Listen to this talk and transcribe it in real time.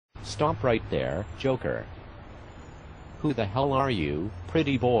Stop right there, Joker. Who the hell are you,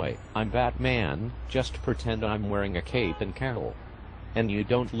 pretty boy? I'm Batman, just pretend I'm wearing a cape and cowl. And you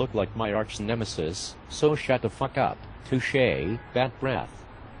don't look like my arch nemesis, so shut the fuck up. Touché, bat breath.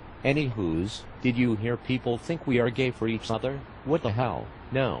 Anywhos, did you hear people think we are gay for each other? What the hell?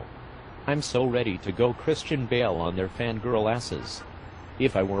 No. I'm so ready to go Christian Bale on their fangirl asses.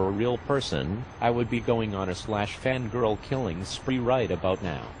 If I were a real person, I would be going on a /fangirl killing spree right about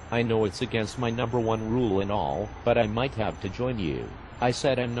now. I know it's against my #1 rule and all, but I might have to join you. I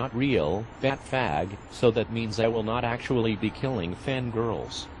said I'm not real, bat fag, so that means I will not actually be killing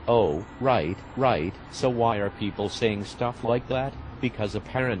fangirls. Oh, right, so why are people saying stuff like that? Because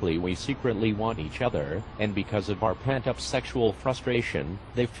apparently we secretly want each other, and because of our pent-up sexual frustration,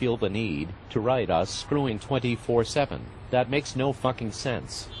 they feel the need to write us screwing 24/7. That makes no fucking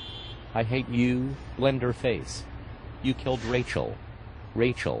sense. I hate you, blender face. You killed Rachel.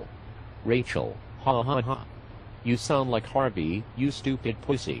 Rachel, ha ha ha. You sound like Harvey, you stupid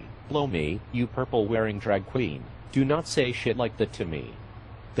pussy. Blow me, you purple-wearing drag queen. Do not say shit like that to me.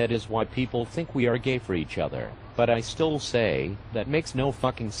 That is why people think we are gay for each other. But I still say, that makes no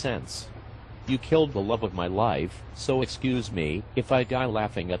fucking sense. You killed the love of my life, so excuse me if I die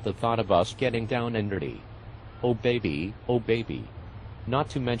laughing at the thought of us getting down and dirty. Oh baby, oh baby. Not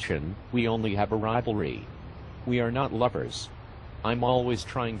to mention, we only have a rivalry. We are not lovers. I'm always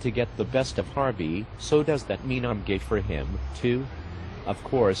trying to get the best of Harvey, so does that mean I'm gay for him, too? Of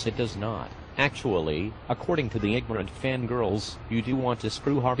course it does not. Actually, according to the ignorant fangirls, you do want to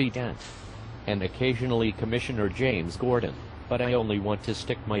screw Harvey Dent. And occasionally Commissioner James Gordon. But I only want to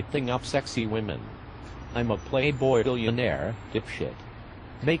stick my thing up sexy women. I'm a playboy billionaire, dipshit.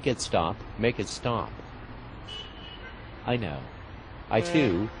 Make it stop, make it stop. I know. I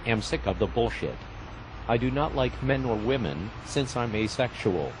too, am sick of the bullshit. I do not like men or women, since I'm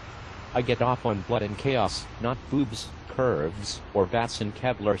asexual. I get off on blood and chaos, not boobs, curves, or bats in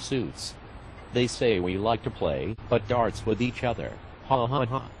Kevlar suits. They say we like to play, but darts with each other. Ha ha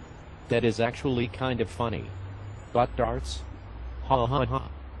ha. That is actually kind of funny. Butt darts? Ha ha ha.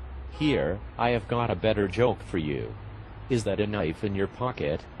 Here, I have got a better joke for you. Is that a knife in your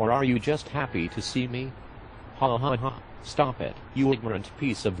pocket, or are you just happy to see me? Ha ha ha. Stop it, you ignorant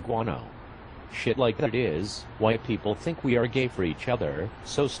piece of guano. Shit like that is why people think we are gay for each other,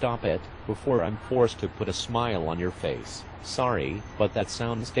 so stop it, before I'm forced to put a smile on your face. Sorry, but that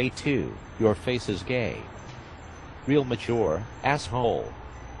sounds gay too. Your face is gay. Real mature, asshole.